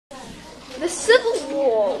The Civil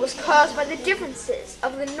War was caused by the differences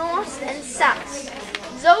of the North and South.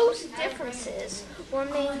 Those differences were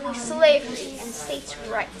mainly slavery and states'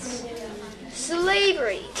 rights.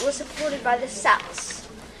 Slavery was supported by the South.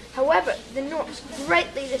 However, the North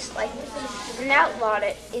greatly disliked it and outlawed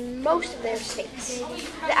it in most of their states.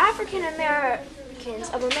 The African Americans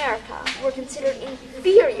of America were considered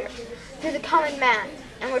inferior to the common man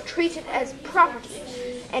and were treated as property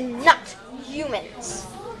and not humans.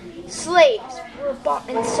 Slaves were bought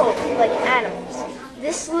and sold like animals.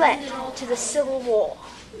 This led to the Civil War,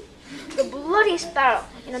 the bloodiest battle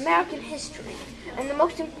in American history, and the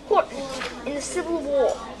most important in the Civil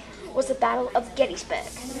War was the Battle of Gettysburg.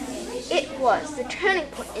 It was the turning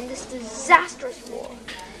point in this disastrous war.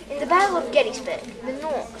 In the Battle of Gettysburg, the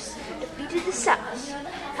North defeated the South.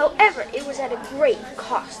 However, it was at a great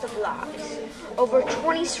cost of lives, over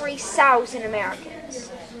 23,000 Americans.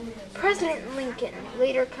 President Lincoln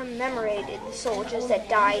later commemorated the soldiers that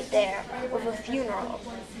died there with a funeral.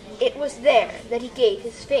 It was there that he gave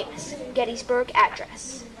his famous Gettysburg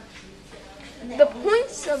Address. The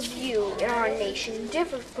points of view in our nation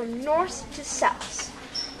differed from North to South.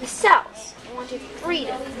 The South wanted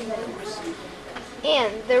freedom from the North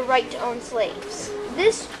and their right to own slaves.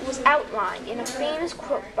 This was outlined in a famous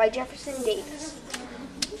quote by Jefferson Davis.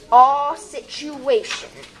 Our situation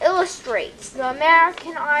illustrates the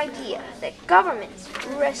American idea that governments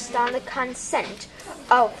rest on the consent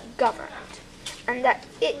of governed, and that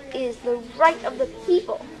it is the right of the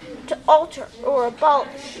people to alter or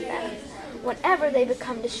abolish them whenever they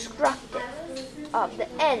become destructive of the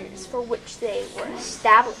ends for which they were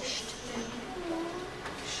established.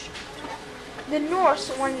 The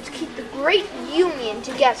North wanted to keep the great Union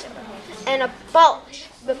together and abolish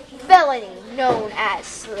the felony known as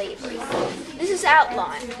slavery. This is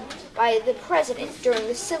outlined by the President during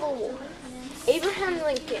the Civil War. Abraham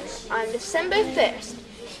Lincoln, on December 1st,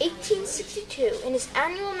 1862, in his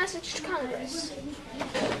annual message to Congress,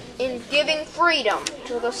 in giving freedom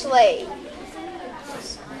to the slave,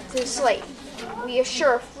 we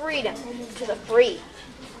assure freedom to the free,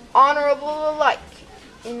 honorable alike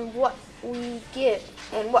in what we give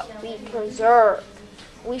and what we preserve.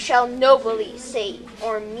 We shall nobly save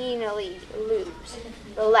or meanly lose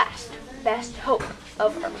the last best hope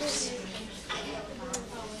of earth.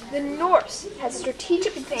 The North has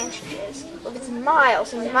strategic advantages with its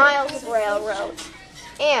miles and miles of railroads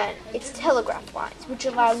and its telegraph lines, which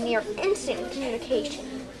allow near instant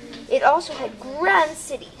communication. It also had grand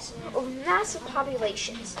cities with massive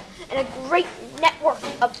populations and a great network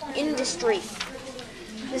of industry.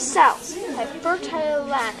 The South had fertile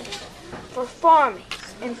land for farming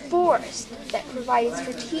and forests that provided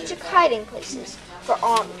strategic hiding places for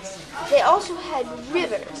armies. They also had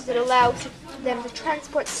rivers that allowed them to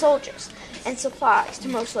transport soldiers and supplies to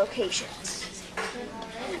most locations.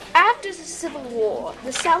 After the Civil War,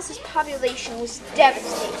 the South's population was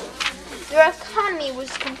devastated. Their economy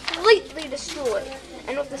was completely destroyed,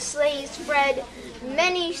 and with the slaves fled,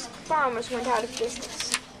 many farmers went out of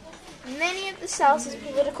business. Many of the South's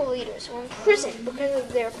political leaders were imprisoned because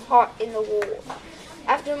of their part in the war.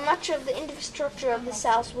 After much of the infrastructure of the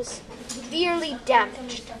South was severely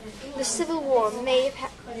damaged, the Civil War may have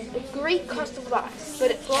had a great cost of lives, but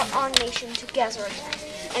it brought our nation together again,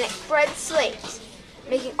 and it freed slaves,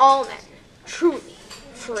 making all men truly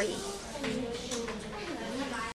free.